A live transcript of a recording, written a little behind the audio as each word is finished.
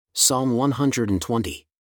Psalm 120.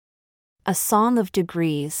 A Song of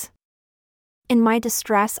Degrees. In my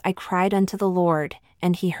distress I cried unto the Lord,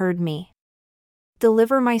 and he heard me.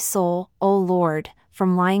 Deliver my soul, O Lord,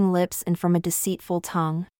 from lying lips and from a deceitful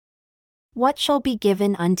tongue. What shall be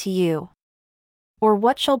given unto you? Or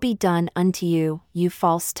what shall be done unto you, you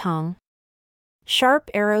false tongue?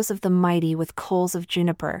 Sharp arrows of the mighty with coals of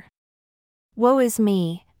juniper. Woe is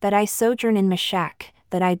me, that I sojourn in Meshech,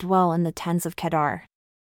 that I dwell in the tents of Kedar.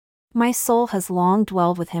 My soul has long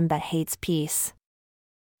dwelled with him that hates peace.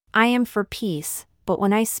 I am for peace, but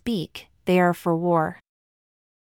when I speak, they are for war.